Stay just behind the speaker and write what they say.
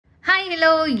Hello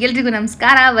ಎಲ್ರಿಗೂ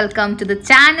ನಮಸ್ಕಾರ. Welcome to the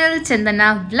channel Chandana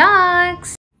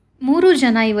vlogs. 3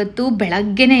 ಜನ ಇವತ್ತು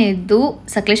ಬೆಳಗ್ಗೆನೇ ಎದ್ದು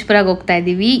ಸಕಲೇಶ್ಪುರಕ್ಕೆ ಹೋಗ್ತಾ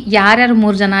ಇದ್ದೀವಿ. ಯಾರ್ಯಾರು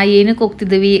 3 ಜನ ಏನಕ್ಕೆ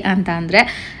ಹೋಗ್ತಿದ್ದೀವಿ ಅಂತ ಅಂದರೆ,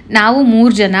 ನಾವು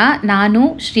 3 ಜನ, ನಾನು,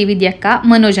 ಶ್ರೀವಿದ್ಯಕ್ಕ,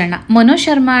 ಮನೋಜ್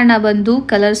ಶರ್ಮಾ ಅಣ್ಣ ಬಂದು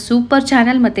ಕಲರ್ಸ್ ಸೂಪರ್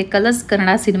ಚಾನಲ್ ಮತ್ತು ಕಲರ್ಸ್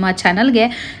ಕನ್ನಡ ಸಿನಿಮಾ ಚಾನಲ್ಗೆ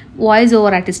ವಾಯ್ಸ್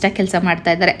ಓವರ್ ಆರ್ಟಿಸ್ಟಾಗಿ ಕೆಲಸ ಮಾಡ್ತಾ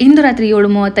ಇದ್ದಾರೆ. ಇಂದು ರಾತ್ರಿ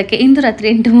 7:30ಕ್ಕೆ, ಇಂದು ರಾತ್ರಿ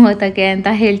 8:30ಕ್ಕೆ ಅಂತ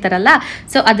ಹೇಳ್ತಾರಲ್ಲ,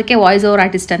 ಸೊ ಅದಕ್ಕೆ ವಾಯ್ಸ್ ಓವರ್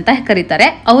ಆರ್ಟಿಸ್ಟ್ ಅಂತ ಕರೀತಾರೆ.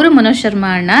 ಅವರು ಮನೋಜ್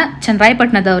ಶರ್ಮಾ ಅಣ್ಣ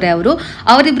ಚನ್ನರಾಯಪಟ್ಟಣದವರೇ.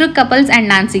 ಅವರಿಬ್ರು ಕಪಲ್ಸ್ ಆ್ಯಂಡ್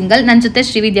ನಾನ್ ಸಿಂಗಲ್. ನನ್ನ ಜೊತೆ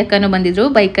ಶ್ರೀವಿದ್ಯಕ್ಕನೂ ಬಂದಿದ್ರು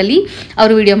ಬೈಕಲ್ಲಿ,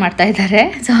 ಅವರು ವಿಡಿಯೋ ಮಾಡ್ತಾ ಇದ್ದಾರೆ.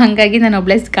 ಸೊ ಹಾಗಾಗಿ ನಾನು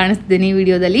ಒಬ್ಳೆ ಕಾಣಿಸ್ತಿದ್ದೀನಿ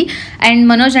ವಿಡಿಯೋದಲ್ಲಿ. ಆ್ಯಂಡ್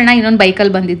ಮನೋಜ್ ಅಣ್ಣ ಇನ್ನೊಂದು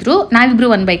ಬೈಕಲ್ಲಿ ಬಂದಿದ್ರು, ನಾವಿಬ್ರು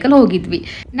ಒಂದು ಬೈಕಲ್ಲಿ ಹೋಗಿದ್ವಿ.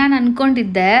 ನಾನು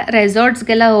ಅಂದ್ಕೊಂಡಿದ್ದೆ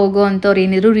ರೆಸಾರ್ಟ್ಸ್ಗೆಲ್ಲ ಹೋಗೋ ಅಂಥವ್ರು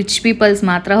ಏನಿದ್ರು ರಿಚ್ ಪೀಪಲ್ಸ್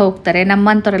ಮಾತ್ರ ಹೋಗ್ತಾರೆ,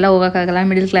 ನಮ್ಮಂಥವ್ರೆಲ್ಲ ಹೋಗೋಕ್ಕಾಗಲ್ಲ,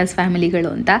 ಮಿಡಲ್ ಕ್ಲಾಸ್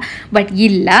ಫ್ಯಾಮಿಲಿಗಳು ಅಂತ. ಬಟ್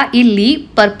ಇಲ್ಲ, ಇಲ್ಲಿ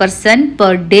ಪರ್ ಪರ್ಸನ್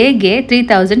ಪರ್ ಡೇಗೆ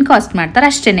 3000 ಕಾಸ್ಟ್ ಮಾಡ್ತಾರೆ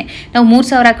ಅಷ್ಟೇ. ನಾವು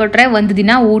 3000 ಕೊಟ್ಟರೆ ಒಂದು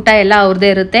ದಿನ ಊಟ ಎಲ್ಲ ಅವ್ರದ್ದೇ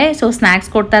ಇರುತ್ತೆ. ಸೊ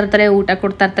ಸ್ನ್ಯಾಕ್ಸ್ ಕೊಡ್ತಾ ಇರ್ತಾರೆ, ಊಟ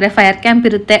ಕೊಡ್ತಾ ಇರ್ತಾರೆ, ಫೈರ್ ಕ್ಯಾಂಪ್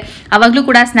ಇರುತ್ತೆ, ಅವಾಗಲೂ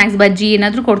ಕೂಡ ಸ್ನ್ಯಾಕ್ಸ್ ಬಜ್ಜಿ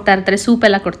ಏನಾದರೂ ಕೊಡ್ತಾ ಇರ್ತಾರೆ, ಸೂಪ್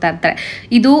ಎಲ್ಲ ಕೊಡ್ತಾ ಇರ್ತಾರೆ.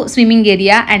 ಇದು ಸ್ವಿಮ್ಮಿಂಗ್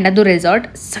ಏರಿಯಾ ಆ್ಯಂಡ್ ಅದು ರೆಸಾರ್ಟ್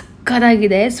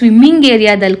ಸಕ್ಕತ್ತಾಗಿದೆ. ಸ್ವಿಮ್ಮಿಂಗ್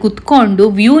ಏರಿಯಾದಲ್ಲಿ ಕುತ್ಕೊಂಡು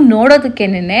ವ್ಯೂ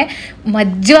ನೋಡೋದಕ್ಕೇನೆ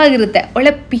ಮಜ್ಜವಾಗಿರುತ್ತೆ.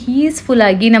 ಒಳ್ಳೆ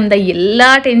ಪೀಸ್ಫುಲ್ಲಾಗಿ ನಮ್ದು ಎಲ್ಲ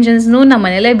ಟೆನ್ಷನ್ಸ್ನೂ ನಮ್ಮ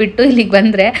ಮನೇಲೇ ಬಿಟ್ಟು ಇಲ್ಲಿಗೆ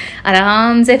ಬಂದರೆ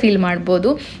ಆರಾಮ್ಸೆ ಫೀಲ್ ಮಾಡ್ಬೋದು.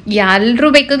 ಎಲ್ಲರೂ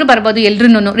ಬೇಕಾದರೂ ಬರ್ಬೋದು, ಎಲ್ರೂ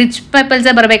ರಿಚ್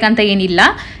ಪೀಪಲ್ಸೇ ಬರಬೇಕಂತ ಏನಿಲ್ಲ,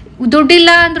 ದುಡ್ಡಿಲ್ಲ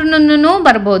ಅಂದ್ರೂ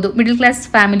ಬರ್ಬೋದು. ಮಿಡಲ್ ಕ್ಲಾಸ್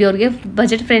ಫ್ಯಾಮಿಲಿಯವ್ರಿಗೆ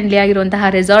ಬಜೆಟ್ ಫ್ರೆಂಡ್ಲಿ ಆಗಿರುವಂತಹ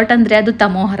ರೆಸಾರ್ಟ್ ಅಂದರೆ ಅದು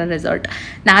ತಮೋಹರ ರೆಸಾರ್ಟ್.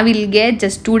 ನಾವಿಲ್ಲಿಗೆ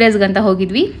ಜಸ್ಟ್ 2 ಡೇಸ್ಗಂತ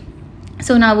ಹೋಗಿದ್ವಿ.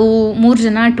 ಸೊ ನಾವು 3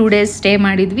 ಜನ 2 ಡೇಸ್ ಸ್ಟೇ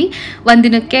ಮಾಡಿದ್ವಿ. ಒಂದು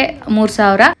ದಿನಕ್ಕೆ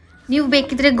 3000. ನೀವು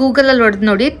ಬೇಕಿದ್ರೆ ಗೂಗಲಲ್ಲಿ ಹೊಡೆದು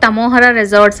ನೋಡಿ, ತಮೋಹರ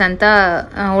ರೆಸಾರ್ಟ್ಸ್ ಅಂತ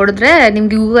ಹೊಡೆದ್ರೆ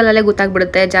ನಿಮ್ಗೆ ಗೂಗಲಲ್ಲೇ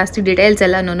ಗೊತ್ತಾಗ್ಬಿಡುತ್ತೆ ಜಾಸ್ತಿ ಡೀಟೇಲ್ಸ್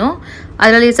ಎಲ್ಲನೂ.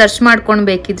 ಅದರಲ್ಲಿ ಸರ್ಚ್ ಮಾಡ್ಕೊಂಡು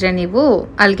ಬೇಕಿದ್ರೆ ನೀವು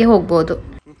ಅಲ್ಲಿಗೆ ಹೋಗ್ಬೋದು.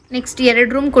 ನೆಕ್ಸ್ಟ್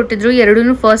 2 ರೂಮ್ ಕೊಟ್ಟಿದ್ರು,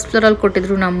 2 ಫಸ್ಟ್ ಫ್ಲೋರಲ್ಲಿ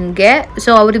ಕೊಟ್ಟಿದ್ರು ನಮಗೆ. ಸೊ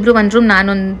ಅವರಿಬ್ರು ಒಂದು ರೂಮ್,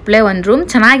 ನಾನೊಂದು ಒಂದು ರೂಮ್.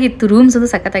 ಚೆನ್ನಾಗಿತ್ತು, ರೂಮ್ಸ್ ಅದು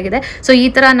ಸಖತ್ತಾಗಿದೆ. ಸೊ ಈ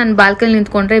ಥರ ನಾನು ಬಾಲ್ಕನಿ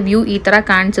ನಿಂತ್ಕೊಂಡ್ರೆ ವ್ಯೂ ಈ ಥರ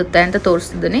ಕಾಣಿಸುತ್ತೆ ಅಂತ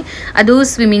ತೋರಿಸ್ತಿದ್ದೀನಿ. ಅದು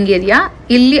ಸ್ವಿಮ್ಮಿಂಗ್ ಏರಿಯಾ.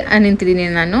 ಇಲ್ಲಿ ನಿಂತಿದ್ದೀನಿ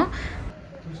ನಾನು.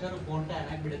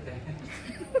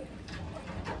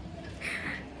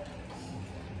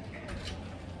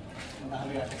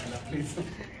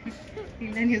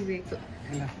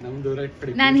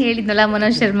 ನಾನು ಹೇಳಿದ್ನಲ್ಲ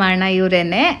ಮನೋಜ್ ಶರ್ಮಾ ಅಣ್ಣ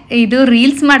ಇವರೇನೆ. ಇದು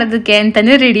ರೀಲ್ಸ್ ಮಾಡೋದಕ್ಕೆ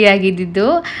ಅಂತಲೇ ರೆಡಿ ಆಗಿದ್ದು.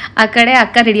 ಆ ಕಡೆ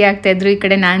ಅಕ್ಕ ರೆಡಿ ಆಗ್ತಾಯಿದ್ರು, ಈ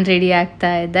ಕಡೆ ನಾನು ರೆಡಿ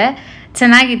ಆಗ್ತಾ ಇದ್ದೆ.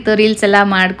 ಚೆನ್ನಾಗಿತ್ತು, ರೀಲ್ಸ್ ಎಲ್ಲ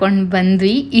ಮಾಡ್ಕೊಂಡು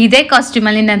ಬಂದ್ವಿ. ಇದೇ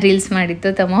ಕಾಸ್ಟ್ಯೂಮಲ್ಲಿ ನಾನು ರೀಲ್ಸ್ ಮಾಡಿದ್ದು,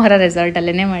 ತಮೋಹರ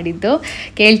ರೆಸಾರ್ಟಲ್ಲೇ ಮಾಡಿದ್ದು.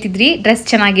 ಕೇಳ್ತಿದ್ರಿ ಡ್ರೆಸ್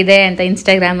ಚೆನ್ನಾಗಿದೆ ಅಂತ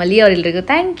ಇನ್ಸ್ಟಾಗ್ರಾಮಲ್ಲಿ, ಅವರೆಲ್ಲರಿಗೂ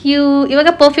ಥ್ಯಾಂಕ್ ಯು.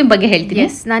 ಇವಾಗ ಪರ್ಫ್ಯೂಮ್ ಬಗ್ಗೆ ಹೇಳ್ತೀನಿ.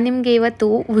 ನಾನು ನಿಮಗೆ ಇವತ್ತು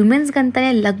ವಿಮೆನ್ಸ್ಗಂತಲೇ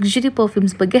ಲಕ್ಸುರಿ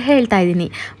ಪರ್ಫ್ಯೂಮ್ಸ್ ಬಗ್ಗೆ ಹೇಳ್ತಾ ಇದ್ದೀನಿ.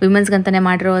 ವಿಮೆನ್ಸ್ಗಂತಲೇ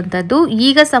ಮಾಡಿರೋವಂಥದ್ದು.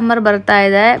 ಈಗ ಸಮ್ಮರ್ ಬರ್ತಾ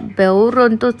ಇದೆ,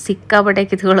 ಬೆವರಂತೂ ಸಿಕ್ಕಾಪಟ್ಟೆ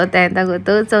ಕಿತ್ಕೊಳ್ಳುತ್ತೆ ಅಂತ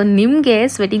ಗೊತ್ತು. ಸೊ ನಿಮಗೆ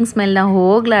ಸ್ವೆಟಿಂಗ್ ಸ್ಮೆಲ್ನ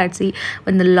ಹೋಗ್ಲಾಡಿಸಿ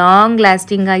ಒಂದು ಲಾಂಗ್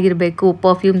ಲಾಸ್ಟಿಂಗ್ ಆಗಿರಬೇಕು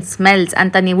ಪರ್ಫ್ಯೂಮ್ ಸ್ಮೆಲ್ಸ್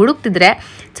ಅಂತ ನೀವು ಹುಡುಕ್ತಿದ್ರೆ,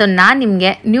 ಸೊ ನಾನು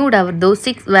ನಿಮಗೆ ನ್ಯೂಡ್ ಅವ್ರದ್ದು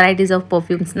 6 ವೆರೈಟೀಸ್ ಆಫ್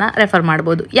ಪರ್ಫ್ಯೂಮ್ಸ್ನ ರೆಫರ್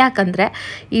ಮಾಡ್ಬೋದು. ಯಾಕಂದರೆ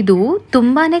ಇದು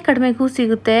ತುಂಬಾ ಕಡಿಮೆಗೂ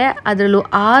ಸಿಗುತ್ತೆ, ಅದರಲ್ಲೂ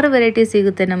 6 ವೆರೈಟೀಸ್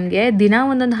ಸಿಗುತ್ತೆ ನಮಗೆ. ದಿನ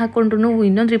ಒಂದೊಂದು ಹಾಕ್ಕೊಂಡ್ರು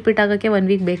ಇನ್ನೊಂದು ರಿಪೀಟ್ ಆಗೋಕ್ಕೆ 1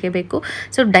 ವೀಕ್ ಬೇಕೇ ಬೇಕು.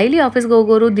 ಸೊ ಡೈಲಿ ಆಫೀಸ್ಗೆ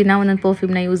ಹೋಗೋರು ದಿನ ಒಂದೊಂದು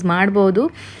ಪರ್ಫ್ಯೂಮ್ನ ಯೂಸ್ ಮಾಡ್ಬೋದು.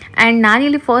 ಆ್ಯಂಡ್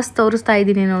ನಾನಿಲ್ಲಿ ಫಸ್ಟ್ ತೋರಿಸ್ತಾ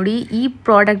ಇದ್ದೀನಿ ನೋಡಿ, ಈ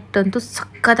ಪ್ರಾಡಕ್ಟ್ ಅಂತೂ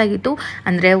ಸಖತ್ತಾಗಿತ್ತು.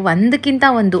 ಅಂದರೆ ಒಂದಕ್ಕಿಂತ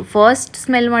ಒಂದು ಫಸ್ಟ್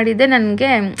ಸ್ಮೆಲ್ ಮಾಡಿದ್ದೆ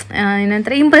ನನಗೆ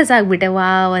ಏನಂತಾರೆ ಇಂಪ್ರೆಸ್ ಆಗಿಬಿಟ್ಟೆ,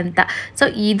 ವಾವ್ ಅಂತ. ಸೊ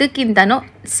ಇದಕ್ಕಿಂತನೂ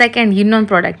ಸೆಕೆಂಡ್ ಇನ್ನೊಂದು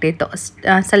ಪ್ರಾಡಕ್ಟ್ ಇತ್ತು,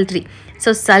 ಸಲ್ಟ್ರಿ.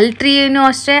 ಸೊ ಸಲ್ಟ್ರಿನೂ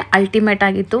ಅಷ್ಟೇ ಅಲ್ಟಿಮೇಟ್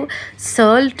ಆಗಿತ್ತು.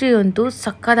 ಸಲ್ಟ್ರಿ ಅಂತೂ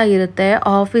ಸಕ್ಕತ್ತಾಗಿರುತ್ತೆ.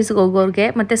 ಆಫೀಸ್ಗೆ ಹೋಗೋರಿಗೆ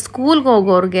ಮತ್ತು ಸ್ಕೂಲ್ಗೆ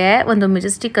ಹೋಗೋರಿಗೆ ಒಂದು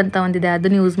ಮೆಜೆಸ್ಟಿಕ್ ಅಂತ ಒಂದಿದೆ,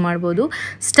 ಅದನ್ನು ಯೂಸ್ ಮಾಡ್ಬೋದು.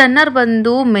 ಸ್ಟನ್ನರ್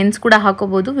ಬಂದು ಮೆನ್ಸ್ ಕೂಡ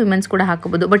ಹಾಕೋಬೋದು, ವಿಮೆನ್ಸ್ ಕೂಡ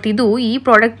ಹಾಕೋಬೋದು. ಬಟ್ ಈ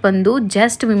ಪ್ರಾಡಕ್ಟ್ ಬಂದು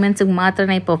ಜಸ್ಟ್ ವಿಮೆನ್ಸ್ಗೆ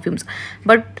ಮಾತ್ರನೇ ಈ ಪರ್ಫ್ಯೂಮ್ಸ್.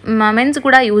 ಬಟ್ ಮೆನ್ಸ್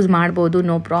ಕೂಡ ಯೂಸ್ ಮಾಡ್ಬೋದು,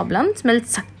 no problem. Smell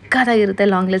ಸಕ್ಕತ್ತಾಗಿರುತ್ತೆ,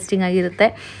 long lasting ಆಗಿರುತ್ತೆ.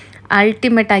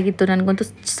 ಅಲ್ಟಿಮೇಟ್ ಆಗಿತ್ತು, ನನಗಂತೂ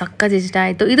ಸಕ್ಕತ್ ಇಷ್ಟ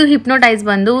ಆಯಿತು. ಇದು ಹಿಪ್ನೋಟೈಸ್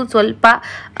ಬಂದು ಸ್ವಲ್ಪ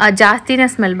ಜಾಸ್ತಿನೇ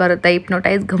ಸ್ಮೆಲ್ ಬರುತ್ತೆ,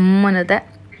 ಹಿಪ್ನೋಟೈಸ್ ಗಮ್ಮನ್ನುತ್ತೆ.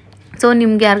 ಸೊ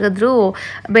ನಿಮ್ಗೆ ಯಾರಿಗಾದ್ರೂ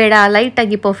ಬೇಡ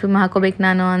ಲೈಟಾಗಿ ಪರ್ಫ್ಯೂಮ್ ಹಾಕೋಬೇಕು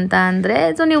ನಾನು ಅಂತ ಅಂದರೆ,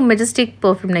 ಸೊ ನೀವು ಮೆಜೆಸ್ಟಿಕ್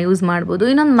ಪರ್ಫ್ಯೂಮ್ನ ಯೂಸ್ ಮಾಡ್ಬೋದು.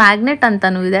 ಇನ್ನೊಂದು ಮ್ಯಾಗ್ನೆಟ್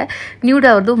ಅಂತಲೂ ಇದೆ, ನ್ಯೂಡ್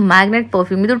ಅವ್ರದ್ದು ಮ್ಯಾಗ್ನೆಟ್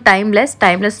ಪರ್ಫ್ಯೂಮ್. ಇದು ಟೈಮ್ಲೆಸ್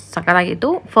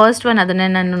ಸಕ್ಕತ್ತಾಗಿತ್ತು. ಫಸ್ಟ್ ಒನ್ ಅದನ್ನೇ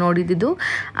ನಾನು ನೋಡಿದ್ದು.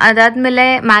 ಅದಾದಮೇಲೆ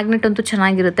ಮ್ಯಾಗ್ನೆಟ್ ಅಂತೂ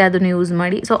ಚೆನ್ನಾಗಿರುತ್ತೆ, ಅದನ್ನು ಯೂಸ್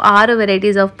ಮಾಡಿ. ಸೊ 6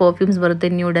 ವೆರೈಟೀಸ್ ಆಫ್ ಪರ್ಫ್ಯೂಮ್ಸ್ ಬರುತ್ತೆ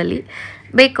ನ್ಯೂಡಲ್ಲಿ.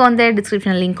 ಬೇಕು ಅಂದರೆ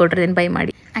ಡಿಸ್ಕ್ರಿಪ್ಷನಲ್ಲಿ ಲಿಂಕ್ ಕೊಟ್ಟಿರ್ತೀನಿ, ಬೈ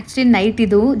ಮಾಡಿ. ಆ್ಯಕ್ಚುಲಿ ನೈಟ್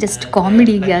ಇದು ಜಸ್ಟ್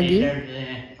ಕಾಮಿಡಿಗಾಗಿ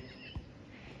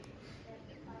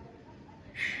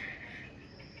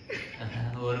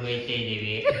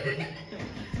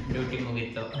ಡ್ಯೂಟಿ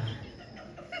ಮುಗೀತು,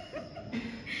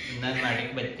 ನಾನು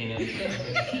ಮಾಡಕ್ಕೆ ಬರ್ತೀನಿ.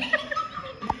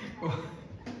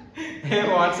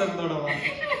 ವಾಟ್ಸಪ್ ನೋಡವ,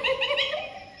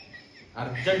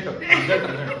 ಅರ್ಜೆಂಟ್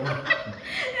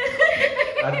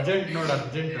ನೋಡು,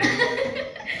 ಅರ್ಜೆಂಟ್.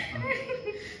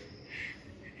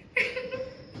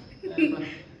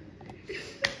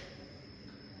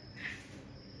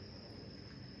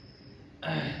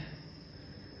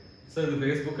 ಸೊ ಇದು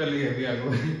ಫೇಸ್ಬುಕ್ ಅಲ್ಲಿ ಹೆವಿ ಆಗೋ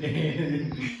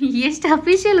ಎಷ್ಟು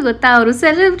ಅಫಿಷಿಯಲ್ ಗೊತ್ತಾ, ಅವರು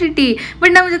ಸೆಲೆಬ್ರಿಟಿ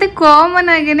ಬಟ್ ನಮ್ಮ ಜೊತೆ ಕಾಮನ್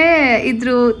ಆಗೇ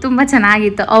ಇದ್ರು. ತುಂಬ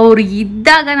ಚೆನ್ನಾಗಿತ್ತು. ಅವ್ರು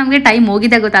ಇದ್ದಾಗ ನಮಗೆ ಟೈಮ್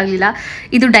ಹೋಗಿದ್ದೆ ಗೊತ್ತಾಗಲಿಲ್ಲ.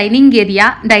 ಇದು ಡೈನಿಂಗ್ ಏರಿಯಾ,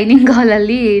 ಡೈನಿಂಗ್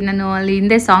ಹಾಲಲ್ಲಿ ನಾನು ಅಲ್ಲಿ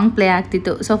ಹಿಂದೆ ಸಾಂಗ್ ಪ್ಲೇ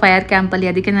ಆಗ್ತಿತ್ತು. ಸೊ ಫೈರ್ ಕ್ಯಾಂಪಲ್ಲಿ,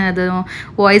 ಅದಕ್ಕೆ ನಾನು ಅದು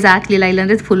ವಾಯ್ಸ್ ಹಾಕ್ಲಿಲ್ಲ,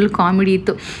 ಇಲ್ಲಾಂದರೆ ಫುಲ್ ಕಾಮಿಡಿ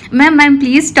ಇತ್ತು. ಮ್ಯಾಮ್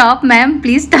ಪ್ಲೀಸ್ ಸ್ಟಾಪ್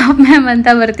ಮ್ಯಾಮ್ ಅಂತ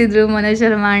ಬರ್ತಿದ್ರು ಮನೋಜ್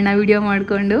ಶರ್ಮಾ ಅಣ್ಣ ವಿಡಿಯೋ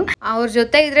ಮಾಡಿಕೊಂಡು. ಅವ್ರ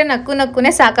ಜೊತೆ ಇದ್ರೆ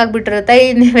ನಕ್ಕುನೇ ಸಾಕಾಗ್ಬಿಟ್ಟಿರುತ್ತೆ.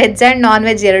 ವೆಜ್ ಆ್ಯಂಡ್ ನಾನ್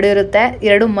ವೆಜ್ ಎರಡೂ ಇರುತ್ತೆ,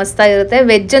 ಎರಡು ಮಸ್ತಾಗಿರುತ್ತೆ.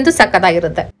 ವೆಜ್ ಅಂತೂ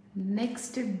ಸಖತ್ತಾಗಿರುತ್ತೆ.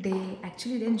 ನೆಕ್ಸ್ಟ್ ಡೇ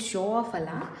ಆ್ಯಕ್ಚುಲಿ ಇದೇನು ಶೋ ಆಫ್ ಅಲ್ಲ,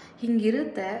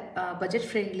 ಹಿಂಗಿರುತ್ತೆ. ಬಜೆಟ್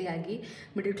ಫ್ರೆಂಡ್ಲಿ ಆಗಿ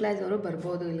ಮಿಡಲ್ ಕ್ಲಾಸ್ ಅವರು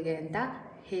ಬರ್ಬೋದು ಇಲ್ಲಿಗೆ ಅಂತ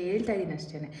ಹೇಳ್ತಾ ಇದ್ದೀನಿ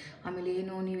ಅಷ್ಟೇ. ಆಮೇಲೆ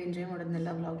ಏನು ನೀವು ಎಂಜಾಯ್ ಮಾಡೋದನ್ನೆಲ್ಲ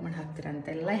ವ್ಲಾಗ್ ಮಾಡಿ ಹಾಕ್ತೀರಾ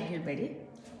ಅಂತೆಲ್ಲ ಹೇಳಬೇಡಿ.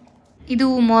 ಇದು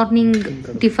ಮಾರ್ನಿಂಗ್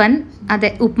ಟಿಫನ್, ಅದೇ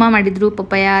ಉಪ್ಮಾ ಮಾಡಿದ್ರು,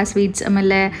 ಪಪ್ಪಾಯ ಸ್ವೀಟ್ಸ್,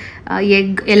 ಆಮೇಲೆ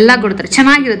ಎಗ್ ಎಲ್ಲ ಕೊಡ್ತಾರೆ.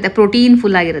 ಚೆನ್ನಾಗಿರುತ್ತೆ, ಪ್ರೋಟೀನ್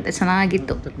ಫುಲ್ ಆಗಿರುತ್ತೆ,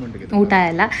 ಚೆನ್ನಾಗಿತ್ತು ಊಟ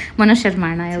ಎಲ್ಲ. ಮನೋಜ್ ಶರ್ಮಾ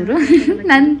ಅಣ್ಣ ಅವರು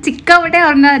ನಾನು ಚಿಕ್ಕಬಟ್ಟೆ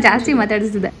ಅವ್ರನ್ನ ಜಾಸ್ತಿ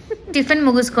ಮಾತಾಡಿಸಿದೆ. ಟಿಫಿನ್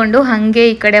ಮುಗಿಸ್ಕೊಂಡು ಹಾಗೆ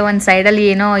ಈ ಕಡೆ ಒಂದು ಸೈಡಲ್ಲಿ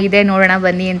ಏನೋ ಇದೆ ನೋಡೋಣ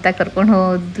ಬನ್ನಿ ಅಂತ ಕರ್ಕೊಂಡು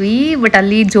ಹೋದ್ವಿ. ಬಟ್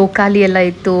ಅಲ್ಲಿ ಜೋಕಾಲಿ ಎಲ್ಲ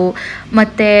ಇತ್ತು,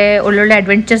 ಮತ್ತು ಒಳ್ಳೊಳ್ಳೆ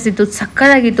ಅಡ್ವೆಂಚರ್ಸ್ ಇತ್ತು,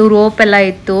 ಸಕ್ಕತ್ತಾಗಿತ್ತು. ರೋಪ್ ಎಲ್ಲ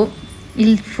ಇತ್ತು.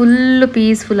 ಇಲ್ಲಿ ಫುಲ್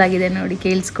ಪೀಸ್ಫುಲ್ ಆಗಿದೆ ನೋಡಿ,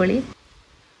 ಕೇಳಿಸ್ಕೊಳ್ಳಿ.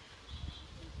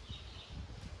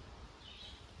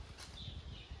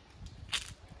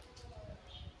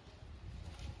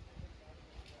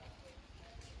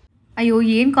 ಅಯ್ಯೋ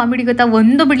ಏನು ಕಾಮಿಡಿ ಗೊತ್ತಾ,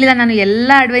 ಒಂದು ಬಿಡಲಿಲ್ಲ. ನಾನು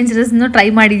ಎಲ್ಲ ಅಡ್ವೆಂಚರಸ್ನು ಟ್ರೈ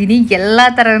ಮಾಡಿದ್ದೀನಿ, ಎಲ್ಲ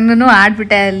ಥರನೂ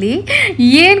ಆಡ್ಬಿಟ್ಟೆ ಅಲ್ಲಿ.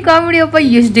 ಏನು ಕಾಮಿಡಿ ಅಪ್ಪ,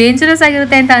 ಎಷ್ಟು ಡೇಂಜರಸ್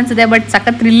ಆಗಿರುತ್ತೆ ಅಂತ ಅನಿಸುತ್ತೆ, ಬಟ್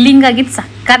ಸಖತ್ ಥ್ರಿಲ್ಲಿಂಗ್ ಆಗಿದ್ದು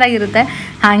ಸಖತ್ತಾಗಿರುತ್ತೆ.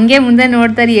 ಹಾಗೆ ಮುಂದೆ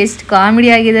ನೋಡ್ತಾರೆ ಎಷ್ಟು ಕಾಮಿಡಿ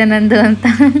ಆಗಿದೆ ನಂದು ಅಂತ.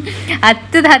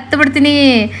 ಹತ್ತು ಬಿಡ್ತೀನಿ.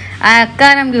 ಅಕ್ಕ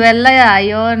ನಮ್ಗಿವೆಲ್ಲ,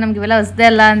 ಅಯ್ಯೋ ನಮ್ಗಿವೆಲ್ಲ ಹೊಸದೇ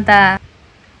ಅಲ್ಲ ಅಂತ.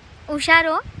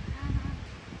 ಹುಷಾರು,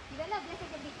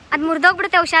 ಅದು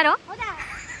ಮುರಿದೋಗ್ಬಿಡುತ್ತೆ, ಹುಷಾರು.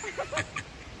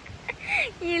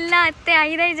 ಇಲ್ಲ ಅತ್ತೆ,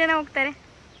 5 ಜನ ಹೋಗ್ತಾರೆ.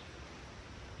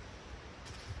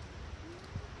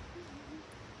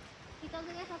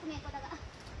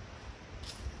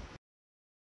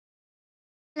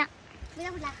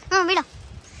 ಬಿಡು,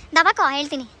 ದಬಾಕೋ,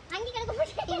 ಹೇಳ್ತೀನಿ.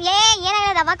 ಏನಾಗಲ್ಲ,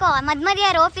 ದಬಾಕೋ. ಮಧ್ಯ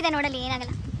ರೋಪ್ ಇದೆ ನೋಡಲಿ,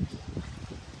 ಏನಾಗಲ್ಲ.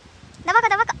 ದಬಾಕೋ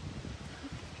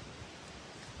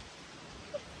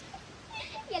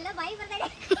ಎಲ್ಲ ಬಾಯಿ ಬರ್ತಾರೆ.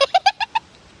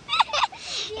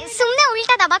 ಸುಮ್ಮನೆ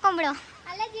ಉಲ್ಟಾ ದಬಾಕೊಂಬಿಡು.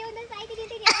 ಅಲ್ಲ ಜೀವನದಲ್ಲಿ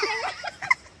ಸಾಯ್ತಿದ್ದೀನಿ.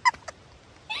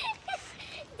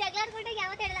 ಜಗಳಾಡ್ಕೊಂಡಾಗ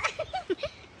ಯಾವತ್ತು ಹೇಳ್ದ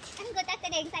ನಂಗೆ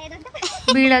ಗೊತ್ತಾಗ್ತದೆ ಹೆಂಗ್ ಸಾಯೋದು ಅಂತ.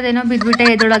 ಬೀಳೋದೇನೋ ಬಿದ್ಬಿಟ್ಟೆ,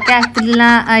 ಎದೊಳಕ್ಕೆ ಆಗ್ತಿರ್ಲಿಲ್ಲ.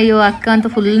 ಅಯ್ಯೋ ಅಕ್ಕ ಅಂತೂ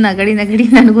ಫುಲ್ ನಗಡಿ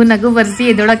ನನಗೂ ನಗು ಬರ್ಸಿ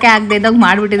ಎದೊಳಕ್ಕೆ ಆಗದೆ ಇದ್ದಾಗ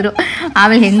ಮಾಡಿಬಿಟ್ಟಿದ್ರು.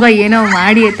 ಆಮೇಲೆ ಹೆಂಗೋ ಏನೋ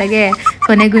ಮಾಡಿ ಎತ್ತಾಗೆ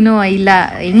ಕೊನೆಗೂ ಇಲ್ಲ,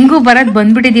 ಹೆಂಗೂ ಬರೋದು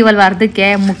ಬಂದ್ಬಿಟ್ಟಿದ್ದೀವಲ್ವ, ಅರ್ಧಕ್ಕೆ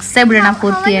ಮುಗಿಸೇ ಬಿಡೋಣ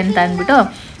ಪೂರ್ತಿ ಅಂತ ಅಂದ್ಬಿಟ್ಟು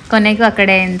ಕೊನೆಗೂ ಆ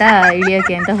ಕಡೆಯಿಂದ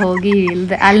ಇಳಿಯೋಕ್ಕೆ ಅಂತ ಹೋಗಿ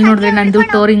ಇಳಿದೆ. ಅಲ್ಲಿ ನೋಡಿದ್ರೆ ನಂದು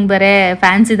ಟೋರಿಂಗ್ ಬರೇ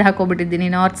ಫ್ಯಾನ್ಸಿದು ಹಾಕೋಬಿಟ್ಟಿದ್ದೀನಿ,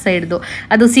 ನಾರ್ತ್ ಸೈಡ್ದು.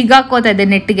 ಅದು ಸಿಗಾಕೋತಾ ಇದೆ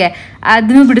ನೆಟ್ಗೆ,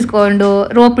 ಅದನ್ನು ಬಿಡಿಸ್ಕೊಂಡು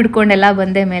ರೋಪ್ ಹಿಡ್ಕೊಂಡೆಲ್ಲ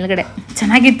ಬಂದೆ ಮೇಲ್ಗಡೆ.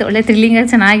 ಚೆನ್ನಾಗಿತ್ತು, ಒಳ್ಳೆ ಥ್ರಿಲ್ಲಿಂಗಾಗಿ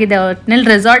ಚೆನ್ನಾಗಿದೆ. ಒಟ್ಟಿನಲ್ಲಿ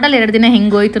ರೆಸಾರ್ಟಲ್ಲಿ 2 ದಿನ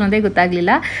ಹೆಂಗೆ ಹೋಯ್ತು ಅನ್ನೋದೇ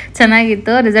ಗೊತ್ತಾಗಲಿಲ್ಲ.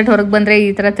 ಚೆನ್ನಾಗಿತ್ತು. ರೆಸಾರ್ಟ್ ಹೊರಗೆ ಬಂದರೆ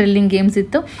ಈ ಥರ ಥ್ರಿಲ್ಲಿಂಗ್ ಗೇಮ್ಸ್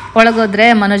ಇತ್ತು, ಒಳಗೋದ್ರೆ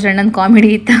ಮನೋಜ್ ಅಣ್ಣನ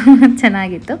ಕಾಮಿಡಿ ಇತ್ತು.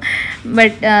 ಚೆನ್ನಾಗಿತ್ತು.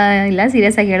 ಬಟ್ ಇಲ್ಲ,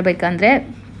 ಸೀರಿಯಸ್ ಆಗಿ ಹೇಳ್ಬೇಕಂದ್ರೆ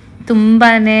ತುಂಬಾ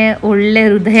ಒಳ್ಳೆ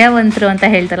ಹೃದಯವಂತರು ಅಂತ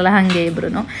ಹೇಳ್ತಾರಲ್ಲ, ಹಾಗೆ ಇಬ್ರು.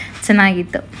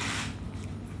 ಚೆನ್ನಾಗಿತ್ತು.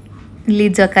 ಇಲ್ಲಿ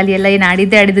ಜೋಕಾಲಿ ಎಲ್ಲ ಏನು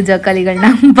ಆಡಿದ್ದು ಜೋಕಾಲಿಗಳನ್ನ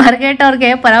ಬರ್ಗೆಟ್ಟವ್ರಿಗೆ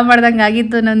ಪರ ಮಾಡ್ದಂಗೆ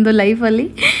ಆಗಿತ್ತು ನಂದು ಲೈಫಲ್ಲಿ.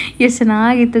 ಎಷ್ಟು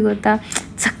ಚೆನ್ನಾಗಿತ್ತು ಗೊತ್ತಾ,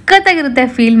 ಸಖತ್ತಾಗಿರುತ್ತೆ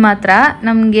ಫೀಲ್ ಮಾತ್ರ.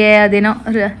 ನಮಗೆ ಅದೇನೋ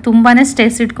ತುಂಬಾ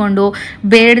ಸ್ಟ್ರೆಸ್ ಇಟ್ಕೊಂಡು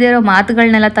ಬೇಡದಿರೋ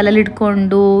ಮಾತುಗಳನ್ನೆಲ್ಲ ತಲೆಯಲ್ಲಿ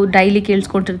ಇಟ್ಕೊಂಡು ಡೈಲಿ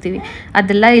ಕೇಳಿಸ್ಕೊಂಡಿರ್ತೀವಿ,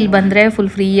 ಅದೆಲ್ಲ ಇಲ್ಲಿ ಬಂದರೆ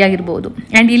ಫುಲ್ ಫ್ರೀ ಆಗಿರ್ಬೋದು.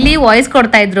 ಆ್ಯಂಡ್ ಇಲ್ಲಿ ವಾಯ್ಸ್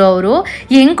ಕೊಡ್ತಾಯಿದ್ರು ಅವರು.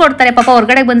 ಹೆಂಗೆ ಕೊಡ್ತಾರೆ ಪಾಪ,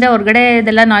 ಹೊರಗಡೆ ಬಂದರೆ ಹೊರಗಡೆ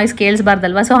ಇದೆಲ್ಲ ನಾಯ್ಸ್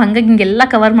ಕೇಳಿಸ್ಬಾರ್ದಲ್ವ, ಸೊ ಹಾಗಾಗಿ ಹಿಂಗೆಲ್ಲ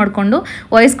ಕವರ್ ಮಾಡಿಕೊಂಡು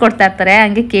ವಾಯ್ಸ್ ಕೊಡ್ತಾ ಇರ್ತಾರೆ,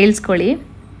 ಹಂಗೆ ಕೇಳಿಸ್ಕೊಳ್ಳಿ.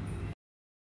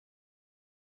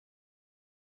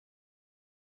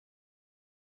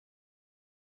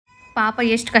 ಪಾಪ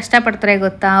ಎಷ್ಟು ಕಷ್ಟಪಡ್ತಾರೆ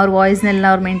ಗೊತ್ತಾ, ಅವ್ರ ವಾಯ್ಸ್ನೆಲ್ಲ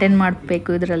ಅವ್ರು ಮೇಂಟೈನ್ ಮಾಡಬೇಕು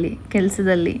ಇದರಲ್ಲಿ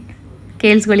ಕೆಲಸದಲ್ಲಿ.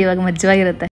 ಕೇಳಿಸ್ಕೊಳ್ಳಿ, ಇವಾಗ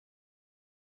ಮಜವಾಗಿರುತ್ತೆ.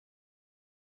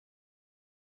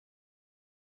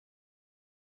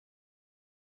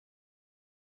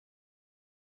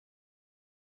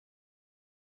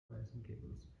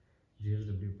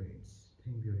 GSW Paints,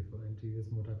 Think Beautiful, and TVS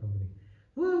Motor Company.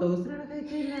 Whoa, ಉಸಿರಾಡ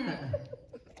ಕೈ ಇಲ್ಲ.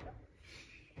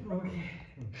 Okay.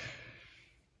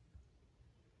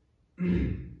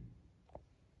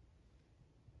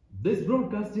 This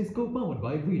broadcast is co-powered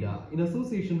by Vida in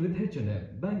association with H&M,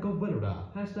 Bank of Baroda,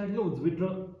 #loans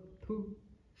withdraw.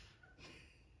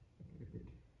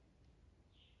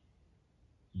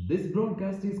 This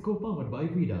broadcast is co-powered by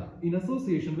Vida in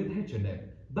association with H&M,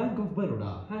 Bank of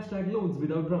Baroda, #loans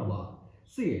without drama.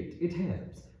 See it, it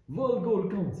helps. World Gold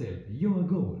Council, your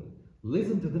goal.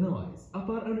 Listen to the noise.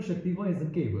 Apar Anushakti Wires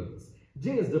and Cables.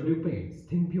 JSW Paints,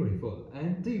 Think Beautiful,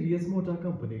 and TVS Motor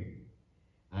Company.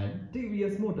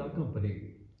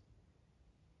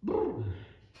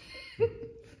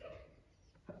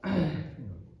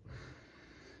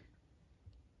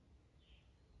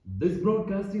 This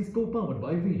broadcast is co-powered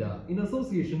by Vida in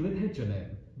association with H&M,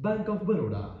 Bank of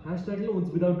Baroda, #loans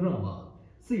without drama.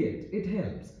 See it, it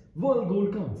helps. World Gold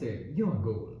Council, your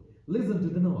goal. Listen to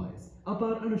the noise.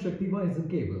 Apar Anushakti wires and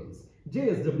cables.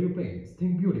 JSW Paints,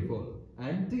 think beautiful.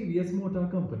 And TVS Motor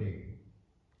Company.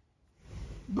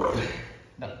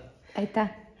 ಆಯ್ತಾ?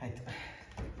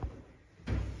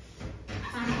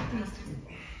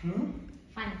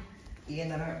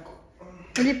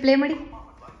 ಇಲ್ಲಿ play ಮಾಡಿ.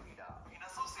 In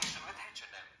association with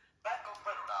H&M, Bank of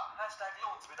Baroda,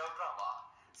 #loans without drama.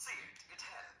 See it, it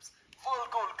helps. World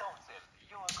Gold Council,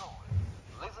 your goal.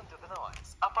 Listen to the noise.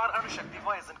 Apar Anushakti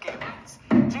wires and cables.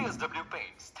 JSW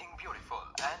Paints, think beautiful.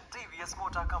 And TVS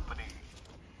Motor Company.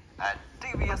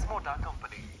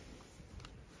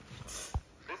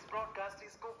 This broadcast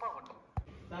is co-powered.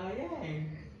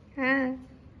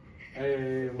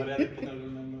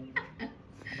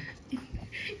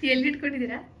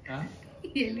 ಎಲ್ಲಿಟ್ಕೊಂಡಿದ್ದೀರಾ?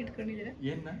 ಎಲ್ಲಿಟ್ಕೊಂಡಿದ್ದೀರಾ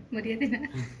ಮರ್ಯಾದೆನ?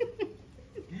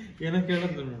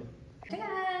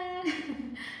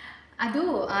 ಅದು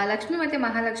ಲಕ್ಷ್ಮಿ ಮತ್ತು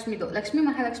ಮಹಾಲಕ್ಷ್ಮಿದು, ಲಕ್ಷ್ಮಿ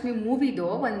ಮಹಾಲಕ್ಷ್ಮಿ ಮೂವಿದು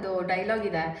ಒಂದು dialogue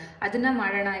ಇದೆ, ಅದನ್ನು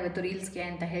ಮಾಡೋಣ ಇವತ್ತು ರೀಲ್ಸ್ಗೆ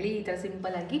ಅಂತ ಹೇಳಿ ಈ ಥರ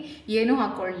ಸಿಂಪಲ್ಲಾಗಿ ಏನೂ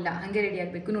ಹಾಕ್ಕೊಳ್ಳಿಲ್ಲ, ಹಾಗೆ ರೆಡಿ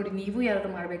ಆಗಬೇಕು. ನೋಡಿ, ನೀವು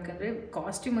ಯಾರು ಮಾಡಬೇಕಂದ್ರೆ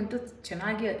ಕಾಸ್ಟ್ಯೂಮ್ ಅಂತೂ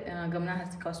ಚೆನ್ನಾಗಿ ಗಮನ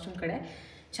ಹರಿಸಿ, ಕಾಸ್ಟ್ಯೂಮ್ ಕಡೆ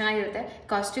ಚೆನ್ನಾಗಿರುತ್ತೆ.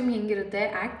 ಕಾಸ್ಟ್ಯೂಮ್ ಹೆಂಗಿರುತ್ತೆ,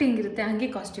 ಆ್ಯಕ್ಟ್ ಹೆಂಗಿರುತ್ತೆ ಹಾಗೆ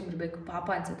ಕಾಸ್ಟ್ಯೂಮ್ ಇರಬೇಕು ಪಾಪ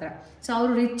ಅನ್ಸುತ್ತೆ. ಸೊ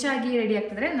ಅವರು ರಿಚ್ ಆಗಿ ರೆಡಿ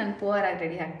ಆಗ್ತಿದ್ರೆ ನಾನು ಪುವರ್ ಆಗಿ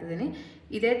ರೆಡಿ ಆಗ್ತಿದ್ದೀನಿ.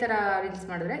 ಇದೇ ಥರ ರೀಲ್ಸ್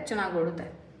ಮಾಡಿದ್ರೆ ಚೆನ್ನಾಗಿ ಓಡುತ್ತೆ.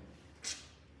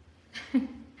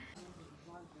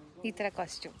 ಈ ಥರ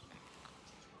ಕಾಸ್ಟ್ಯೂಮ್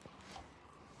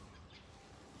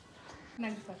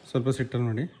ಸ್ವಲ್ಪ ಸಿಟ್ಟಲ್ಲಿ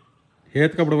ನೋಡಿ,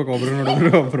 ಹೇತ್ಕೊಬಿಡ್ಬೇಕು ಒಬ್ರು ನೋಡಿದ್ರೆ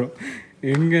ಒಬ್ರು.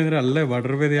 ಹೆಂಗೆ ಅಂದರೆ ಅಲ್ಲೇ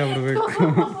ಬಡ್ರ ಬೇದಿ ಆಗ್ಬಿಡ್ಬೇಕು.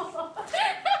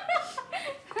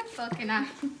 ಓಕೆನಾ?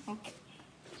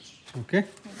 Okay,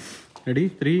 ready?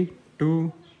 3, 2,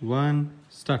 1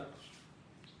 ಸ್ಟಾರ್ಟ್.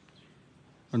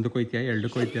 ಒಂದಕ್ಕೆ ಹೋಯ್ತೀಯಾ,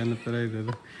 ಎರಡಕ್ಕೆ ಹೋಯ್ತೀಯಾ ಅನ್ನೋ ಥರ ಇದೆ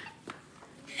ಅದು.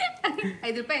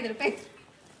 5 ರೂಪಾಯಿ.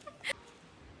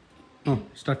 ಹ್ಞೂ,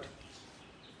 ಸ್ಟಾರ್ಟ್.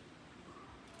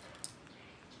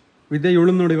 ವಿದ್ಯೆ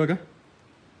ಇವಳು ನೋಡಿ ಇವಾಗ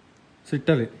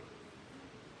ಸಿಟ್ಟಲ್ಲಿ.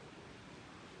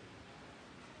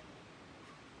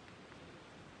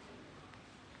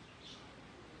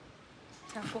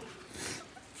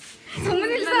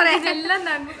 ಇದೆಲ್ಲ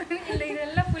ನಗು ಇಲ್ಲ,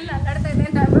 ಇದೆಲ್ಲ ಫುಲ್ ಅಲ್ಲಾಡ್ತಾ ಇದೆ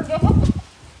ನಮಗೆ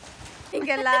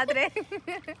ಹಿಂಗೆಲ್ಲ ಆದರೆ.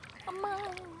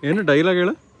 ಏನು ಡೈಲಾಗ್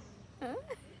ಹೇಳು,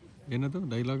 ಏನದು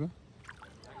ಡೈಲಾಗ?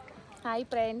 ಹಾಯ್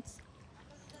ಫ್ರೆಂಡ್ಸ್,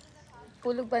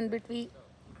 ಪೂಲಿಗೆ ಬಂದ್ಬಿಟ್ವಿ,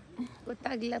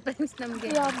 ಗೊತ್ತಾಗಲಿಲ್ಲ ಫ್ರೆಂಡ್ಸ್ ನಮಗೆ.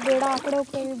 ಬೇಡ, ಆ ಕಡೆ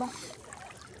ಹೋಗ್ತೇವೆ ಬಾ.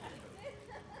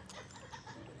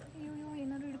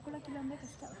 ಏನಾದ್ರು ಹಿಡ್ಕೊಳಕ್ಕಿಲ್ಲ ಅಂದರೆ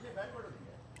ಕಷ್ಟ.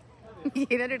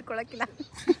 ಏನಾದ್ರು ಹಿಡ್ಕೊಳಕ್ಕಿಲ್ಲ,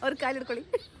 ಅವ್ರ ಕಾಲು ಹಿಡ್ಕೊಳ್ಳಿ.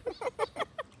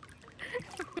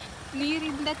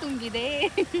 ನೀರಿಂದ ತುಂಬಿದೆ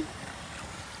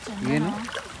ಏನು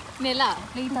ನೆಲ.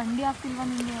 ಈ ಥಂಡಿ ಆಗ್ತಿಲ್ವಾ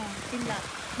ನಿಮಗೆ? ಇಲ್ಲ,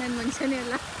 ನಾನು ಮನುಷ್ಯನೇ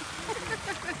ಅಲ್ಲ.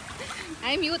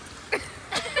 I am youth.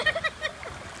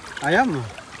 I am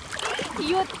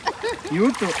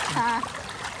youth. ಹಾಂ,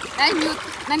 ಐ ಆಮ್ ಯೂತ್,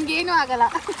 ನನಗೇನು ಆಗಲ್ಲ.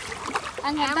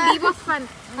 ಹಂಗೆ ಡಿ ಬಾಸ್ ಫನ್.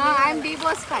 ಹಾಂ, I am D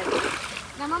boss fun.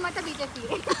 ನಮ್ಮ ಮತ BJP.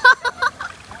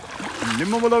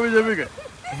 ನಿಮ್ಮ ಮತ BJPಗೆ.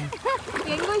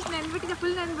 ಹೆಂಗೋ ಇಷ್ಟು ನೆನ್ಬಿಟ್ಟಿದೆ,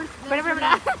 ಫುಲ್ ನೆನ್ಬಿಡ್ತೀನಿ. ಬೇಡ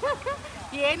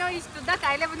ಏನೋ ಇಷ್ಟುದ್ದ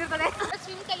ಕಾಯಿಲೆ ಬಂದಿರ್ತದೆ.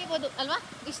 ಸ್ವಿಮ್ ಕಲಿಬೋದು ಅಲ್ವಾ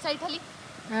ಇಷ್ಟು ಹೈಟಲ್ಲಿ?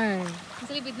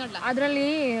 ಸರಿ ಬಿದ್ದು ನೋಡ್ಲಾ? ಅದರಲ್ಲಿ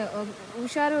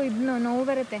ಹುಷಾರು, ಇದನ್ನು ನೋವು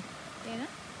ಬರುತ್ತೆ. ಏನು?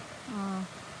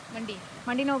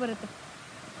 ಮಂಡಿ ನೋವು ಬರುತ್ತೆ.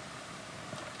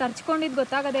 ತರ್ಚ್ಕೊಂಡಿದ್ದು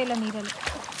ಗೊತ್ತಾಗೋದೇ ಇಲ್ಲ ನೀರಲ್ಲಿ.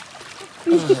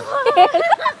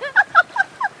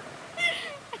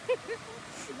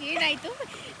 ಏನಾಯ್ತು?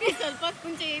 ಸ್ವಲ್ಪ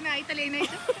ಮುಂಚೆ ಏನಾಯ್ತಲ್ಲ,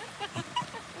 ಏನಾಯ್ತು?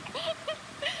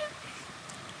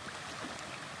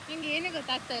 ನಿಂಗೆ ಏನೂ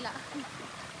ಗೊತ್ತಾಗ್ತಾ ಇಲ್ಲ.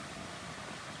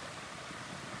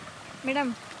 ಮೇಡಮ್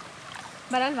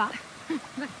ಬರಲ್ವಾ?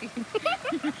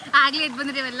 ಆಗ್ಲೇ ಎದ್ದು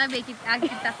ಬಂದ್ರೆ ಇವೆಲ್ಲ ಬೇಕಿತ್ತು,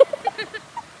 ಆಗಿತ್ತ.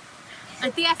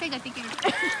 ಅತಿ ಆಸೆ ಗತಿ ಕೇಳಿ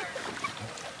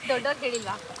ದೊಡ್ಡವ್ರು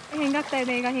ಕೇಳಿಲ್ವಾ? ಹೆಂಗಾಗ್ತಾ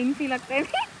ಇದೆ ಈಗ? ಹೆಂಗೆ ಫೀಲ್ ಆಗ್ತಾ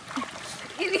ಇದೆ?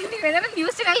 ನೀವೇನಾದ್ರು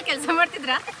ನ್ಯೂಸ್ ಚಾನಲ್ ಕೆಲಸ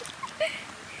ಮಾಡ್ತಿದ್ರಾ?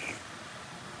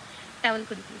 ಟವಲ್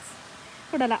ಕೊಡಿ ಪ್ಲೀಸ್.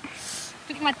 ಕೊಡಲ್ಲ,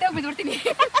 ಮತ್ತೆ ಬಿದ್ಬಿಡ್ತೀನಿ.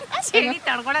 ಚಳಿ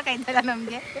ತಡ್ಕೊಳಕ್ಕಾಯ್ತಲ್ಲ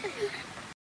ನಮಗೆ.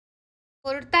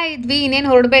 ಹೊರಡ್ತಾ ಇದ್ವಿ, ಇನ್ನೇನು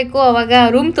ಹೊರಡಬೇಕು. ಅವಾಗ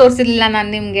ರೂಮ್ ತೋರಿಸಿರ್ಲಿಲ್ಲ ನಾನು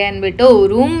ನಿಮಗೆ ಅಂದ್ಬಿಟ್ಟು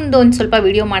ರೂಮ್ದು ಒಂದು ಸ್ವಲ್ಪ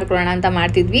ವೀಡಿಯೋ ಮಾಡ್ಕೊಳ್ಳೋಣ ಅಂತ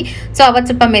ಮಾಡ್ತಿದ್ವಿ. ಸೊ ಅವತ್ತು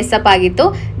ಸ್ವಲ್ಪ ಮೆಸ್ಸಪ್ ಆಗಿತ್ತು.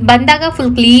 ಬಂದಾಗ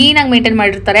ಫುಲ್ ಕ್ಲೀನಾಗಿ ಮೇಂಟೈನ್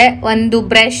ಮಾಡಿರ್ತಾರೆ. ಒಂದು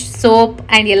ಬ್ರಷ್, ಸೋಪ್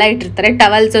ಆ್ಯಂಡ್ ಎಲ್ಲ ಇಟ್ಟಿರ್ತಾರೆ.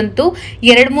 ಟವಲ್ಸ್ ಅಂತೂ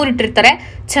 2-3 ಇಟ್ಟಿರ್ತಾರೆ.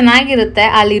 ಚೆನ್ನಾಗಿರುತ್ತೆ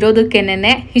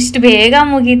ಅಲ್ಲಿರೋದಕ್ಕೇನೆ. ಇಷ್ಟು ಬೇಗ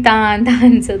ಮುಗೀತಾ ಅಂತ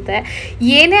ಅನಿಸುತ್ತೆ.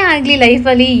 ಏನೇ ಆಗಲಿ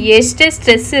ಲೈಫಲ್ಲಿ, ಎಷ್ಟೇ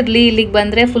ಸ್ಟ್ರೆಸ್ ಇರಲಿ, ಇಲ್ಲಿಗೆ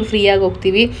ಬಂದರೆ ಫುಲ್ ಫ್ರೀಯಾಗಿ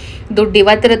ಹೋಗ್ತೀವಿ. ದುಡ್ಡು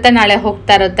ಇವತ್ತಿರುತ್ತೆ, ನಾಳೆ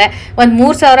ಹೋಗ್ತಾ ಇರುತ್ತೆ. ಒಂದು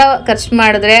 3,000 ಖರ್ಚು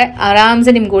ಮಾಡಿದ್ರೆ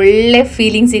ಆರಾಮ್ಸೆ ನಿಮ್ಗೆ ಒಳ್ಳೆ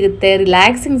ಫೀಲಿಂಗ್ ಸಿಗುತ್ತೆ,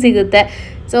 ರಿಲ್ಯಾಕ್ಸಿಂಗ್ ಸಿಗುತ್ತೆ.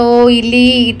 ಸೊ ಇಲ್ಲಿ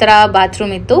ಈ ಥರ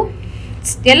ಬಾತ್ರೂಮ್ ಇತ್ತು.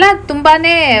 ಎಲ್ಲ ತುಂಬಾ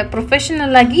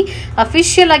ಪ್ರೊಫೆಷನಲ್ ಆಗಿ,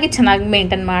 ಅಫಿಷಿಯಲ್ ಆಗಿ ಚೆನ್ನಾಗಿ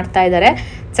ಮೇಂಟೈನ್ ಮಾಡ್ತಾ ಇದ್ದಾರೆ.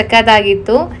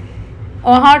 ಸಕ್ಕತ್ತಾಗಿತ್ತು.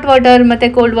 ಹಾಟ್ ವಾಟರ್ ಮತ್ತು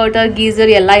ಕೋಲ್ಡ್ ವಾಟರ್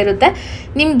ಗೀಸರ್ ಎಲ್ಲ ಇರುತ್ತೆ.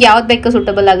 ನಿಮ್ಗೆ ಯಾವ್ದು ಬೇಕೋ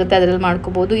ಸೂಟಬಲ್ ಆಗುತ್ತೆ ಅದರಲ್ಲಿ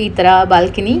ಮಾಡ್ಕೋಬೋದು. ಈ ಥರ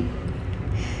ಬಾಲ್ಕನಿ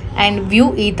ಆ್ಯಂಡ್ ವ್ಯೂ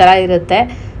ಈ ಥರ ಇರುತ್ತೆ.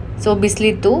 ಸೊ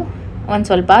ಬಿಸಿಲಿತ್ತು ಒಂದು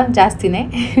ಸ್ವಲ್ಪ ಜಾಸ್ತಿನೇ.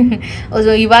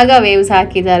 ಸೊ ಇವಾಗ ವೇವ್ಸ್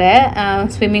ಹಾಕಿದ್ದಾರೆ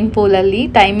ಸ್ವಿಮ್ಮಿಂಗ್ ಪೂಲಲ್ಲಿ.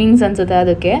 ಟೈಮಿಂಗ್ಸ್ ಅನಿಸುತ್ತೆ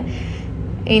ಅದಕ್ಕೆ.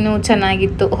 ಇನ್ನು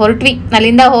ಚೆನ್ನಾಗಿತ್ತು. ಹೊರಟ್ವಿ,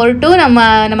 ಅಲ್ಲಿಂದ ಹೊರಟು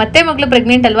ನಮ್ಮ ಅತ್ತೆ ಮಗಳು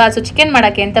ಪ್ರೆಗ್ನೆಂಟ್ ಅಲ್ವಾ, ಸೊ ಚಿಕನ್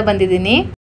ಮಾಡೋಕ್ಕೆ ಅಂತ ಬಂದಿದ್ದೀನಿ.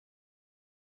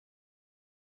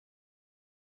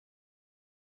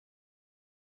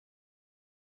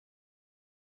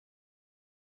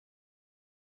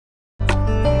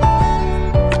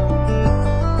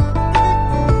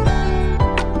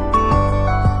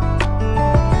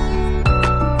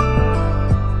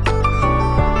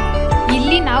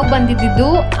 ನಾವು ಬಂದಿದ್ದು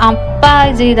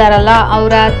ಅಪ್ಪಾಜಿ ಇದಾರಲ್ಲ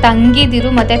ಅವರ ತಂಗಿದಿರು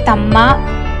ಮತ್ತು ತಮ್ಮ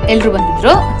ಎಲ್ಲರೂ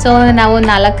ಬಂದಿದ್ರು. ಸೊ ನಾವು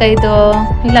 4-5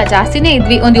 ಇಲ್ಲ ಜಾಸ್ತಿನೇ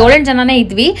ಇದ್ವಿ, ಒಂದು 7-8 ಜನನೇ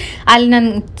ಇದ್ವಿ. ಅಲ್ಲಿ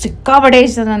ನನ್ಗೆ ಸಿಕ್ಕಾಪಟ್ಟೆ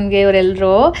ಇಷ್ಟ ನನಗೆ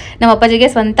ಇವರೆಲ್ಲರೂ. ನಮ್ಮ ಅಪ್ಪಾಜಿಗೆ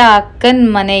ಸ್ವಂತ ಅಕ್ಕನ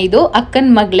ಮನೆ ಇದು.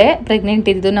 ಅಕ್ಕನ ಮಗಳೇ ಪ್ರೆಗ್ನೆಂಟ್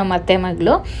ಇದ್ದು, ನಮ್ಮ ಅತ್ತೆ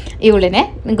ಮಗಳು ಇವಳೇನೆ.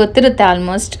 ಗೊತ್ತಿರುತ್ತೆ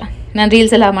ಆಲ್ಮೋಸ್ಟ್, ನಾನು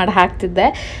ರೀಲ್ಸ್ ಎಲ್ಲ ಮಾಡಿ ಹಾಕ್ತಿದ್ದೆ.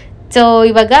 ಸೊ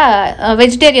ಇವಾಗ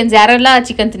ವೆಜಿಟೇರಿಯನ್ಸ್ ಯಾರೆಲ್ಲ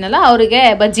ಚಿಕನ್ ತಿನ್ನಲ್ಲ ಅವರಿಗೆ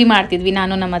ಬಜ್ಜಿ ಮಾಡ್ತಿದ್ವಿ,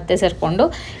 ನಾನು ನಮ್ಮ ಅತ್ತೆ ಸೇರಿಕೊಂಡು.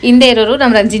 ಹಿಂದೆ ಇರೋರು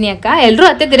ನಮ್ಮ ರಂಜಿನಿ ಅಕ್ಕ. ಎಲ್ಲರೂ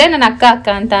ಅತ್ತೆದಿರೆ, ನಾನು ಅಕ್ಕ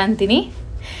ಅಂತ ಅಂತೀನಿ.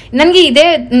 ನನಗೆ ಇದೇ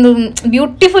ಒಂದು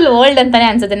ಬ್ಯೂಟಿಫುಲ್ ವರ್ಲ್ಡ್ ಅಂತಲೇ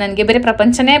ಅನಿಸುತ್ತೆ. ನನಗೆ ಬೇರೆ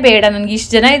ಪ್ರಪಂಚನೇ ಬೇಡ. ನನಗೆ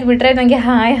ಇಷ್ಟು ಜನ ಇದ್ಬಿಟ್ರೆ ನನಗೆ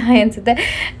ಹಾಯ್ ಅನಿಸುತ್ತೆ.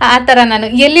 ಆ ಥರ ನಾನು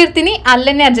ಎಲ್ಲಿರ್ತೀನಿ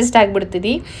ಅಲ್ಲೇ ಅಡ್ಜಸ್ಟ್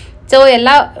ಆಗಿಬಿಡ್ತೀನಿ. ಸೊ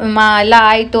ಎಲ್ಲ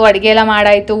ಆಯಿತು, ಅಡುಗೆ ಎಲ್ಲ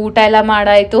ಮಾಡಾಯಿತು, ಊಟ ಎಲ್ಲ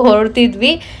ಮಾಡಾಯಿತು,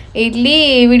 ಹೊರಡ್ತಿದ್ವಿ. ಇಲ್ಲಿ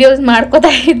ವಿಡಿಯೋಸ್ ಮಾಡ್ಕೋತಾ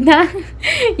ಇದ್ನ,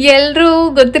 ಎಲ್ಲರೂ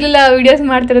ಗೊತ್ತಿರಲಿಲ್ಲ ವಿಡಿಯೋಸ್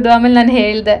ಮಾಡ್ತಿರೋದು. ಆಮೇಲೆ ನಾನು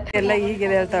ಹೇಳಿದೆ ಎಲ್ಲ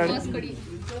ಈಗೆಲ್ಲ ಹೇಳ್ತಾಳೆ.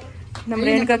 ನಮ್ಮ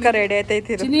ರೇಣುಕಕ್ಕ ರೆಡಿ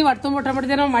ಆಯ್ತೈತಿ. ನೀವು ಹೊಟ್ಟು ಮುಟ್ಟ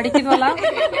ಬಿಡ್ದೆ ನಾವು ಮಾಡಿಕಿದ್ವಲ್ಲ.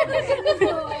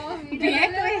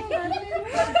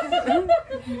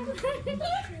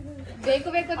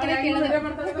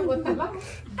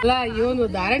 ಅಲ್ಲ ಇವನು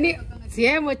ಧಾರಣಿ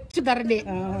ಸೇಮ್ ಹೆಚ್ಚು ಧಾರಣಿ.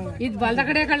 ಇದ್ ಬಲ್ದ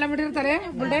ಕಡೆ ಕಳ್ಳ ಬಿಟ್ಟಿರ್ತಾರೆ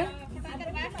ಬುಲ್ಡೆ,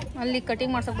 ಅಲ್ಲಿ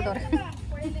ಕಟಿಂಗ್ ಮಾಡ್ಸಕ್ಬಿಟ್ಟವ್ರೆ.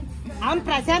 ಅವ್ನ್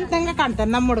ಪ್ರಶಾಂತ್ ಹಂಗ ಕಾಣ್ತಾನ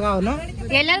ನಮ್ಮ ಹುಡ್ಗ. ಅವನು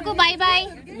ಎಲ್ಲರಿಗೂ ಬಾಯ್ ಬಾಯ್.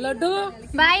 ಲಡ್ಡು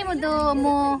ಬಾಯ್ ಮುದ್ದು.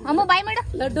 ಅಮ್ಮ ಬಾಯ್ ಮಾಡು.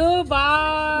 ಲಡ್ಡು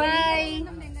ಬಾಯ್.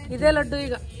 ಇದೇ ಲಡ್ಡು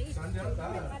ಈಗ.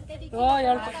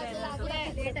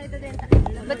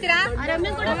 ಬರ್ತೀರಾ?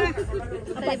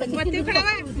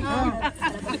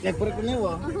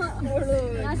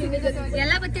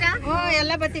 ಎಲ್ಲ ಬರ್ತೀರಾ?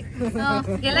 ಎಲ್ಲ ಬತ್ತಿ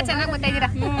ಎಲ್ಲ ಚೆನ್ನಾಗಿ ಬರ್ತಾ ಇದ್ದೀರಾ?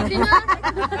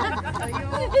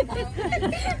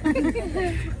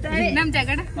 ನಮ್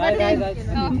ಜಗಡ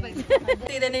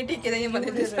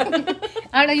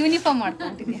ಅವಳ ಯೂನಿಫಾರ್ಮ್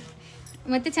ಮಾಡ್ಕೊಂಡಿದ್ಯಾ?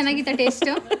 ಮತ್ತೆ ಚೆನ್ನಾಗಿತ್ತ ಟೇಸ್ಟ್?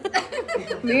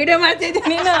 ವಿಡಿಯೋ ಮಾಡ್ತಿದ್ದೀನಿ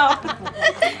ನೀನು.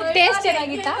 ಟೇಸ್ಟ್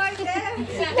ಚೆನ್ನಾಗಿತ್ತಾ?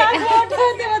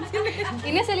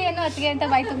 ಇನ್ನೊಂದ್ಸಲ ಏನೋ ಹೊತ್ತಿಗೆ ಅಂತ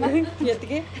ಬಾಯ್ ತುಂಬ.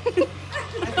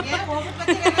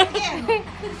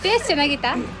 ಟೇಸ್ಟ್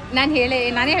ಚೆನ್ನಾಗಿತ್ತಾ?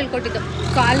 ನಾನೇ ಹೇಳ್ಕೊಟ್ಟಿದ್ದು.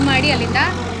 ಕಾಲ್ ಮಾಡಿ ಅಲ್ಲಿಂದ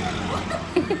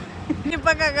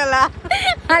ನಿಪ್ಪಕ್ಕಾಗಲ್ಲ,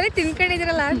 ಅಲ್ಲೇ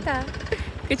ತಿನ್ಕೊಂಡಿದ್ರಲ್ಲ ಅಂತ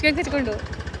ಕಿಚ್ಕೊಂಡು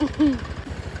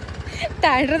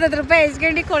ತಾಳ್ರದ 10 ರೂಪಾಯಿ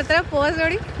ಎಸ್ಗಂಡಿ ಕೊಡ್ತಾರೆ. ಪೋಸ್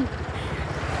ನೋಡಿ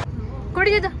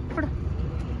ಕೊಡಿದ್ದು ಕೊಡು.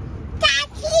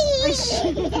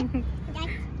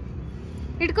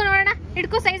 ಇಟ್ಕೊ ನೋಡೋಣ,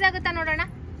 ಇಟ್ಕೊ ಸೈಜ್ ಆಗುತ್ತಾ ನೋಡೋಣ.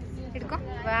 ಇಟ್ಕೊ.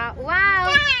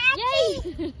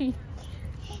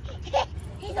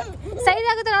 ಸೈಜ್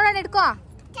ಆಗುತ್ತಾ ನೋಡೋಣ, ಇಟ್ಕೊ.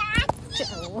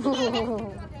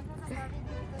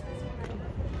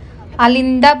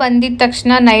 ಅಲ್ಲಿಂದ ಬಂದಿದ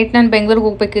ತಕ್ಷಣ ನೈಟ್ ನಾನು ಬೆಂಗಳೂರಿಗೆ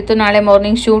ಹೋಗ್ಬೇಕಿತ್ತು. ನಾಳೆ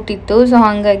ಮಾರ್ನಿಂಗ್ ಶೂಟ್ ಇತ್ತು. ಸೊ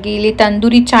ಹಾಗಾಗಿ ಇಲ್ಲಿ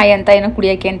ತಂದೂರಿ ಚಾಯ್ ಅಂತ ಏನೋ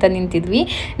ಕುಡಿಯೋಕ್ಕೆ ಅಂತ ನಿಂತಿದ್ವಿ.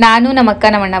 ನಾನು ನಮ್ಮ ಅಕ್ಕ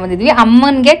ನಮ್ಮ ಅಣ್ಣ ಬಂದಿದ್ವಿ.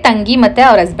 ಅಮ್ಮನಿಗೆ ತಂಗಿ ಮತ್ತು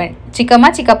ಅವ್ರ ಹಸ್ಬೆಂಡ್,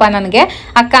 ಚಿಕ್ಕಪ್ಪ ನನಗೆ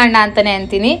ಅಕ್ಕ ಅಣ್ಣ ಅಂತಲೇ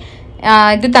ಅಂತೀನಿ.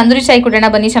 ಇದು ತಂದೂರಿ ಚಾಯ್ ಕುಡಿಯೋಣ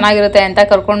ಬನ್ನಿ ಚೆನ್ನಾಗಿರುತ್ತೆ ಅಂತ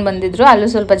ಕರ್ಕೊಂಡು ಬಂದಿದ್ರು. ಅಲ್ಲೂ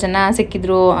ಸ್ವಲ್ಪ ಜನ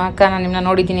ಸಿಕ್ಕಿದ್ರು. ಅಕ್ಕ ನಾನು ನಿಮ್ಮನ್ನ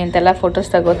ನೋಡಿದ್ದೀನಿ ಅಂತೆಲ್ಲ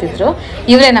ಫೋಟೋಸ್ ತಗೋತಿದ್ರು.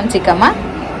 ಇವರೇ ನಮ್ಮ ಚಿಕ್ಕಮ್ಮ.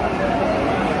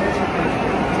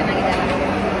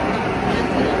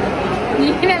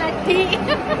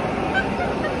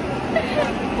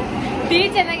 ಟೀ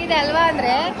ಚೆನ್ನಾಗಿದೆ ಅಲ್ವಾ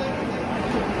ಅಂದ್ರೆ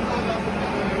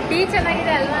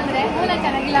ಮೂಲ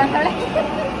ಚೆನ್ನಾಗಿಲ್ಲ ಅಂತಾಳೆ.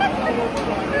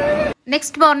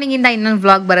 ನೆಕ್ಸ್ಟ್ ಮಾರ್ನಿಂಗ್ ಇಂದ ಇನ್ನೊಂದು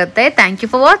ವ್ಲಾಗ್ ಬರುತ್ತೆ. Thank you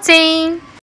for watching.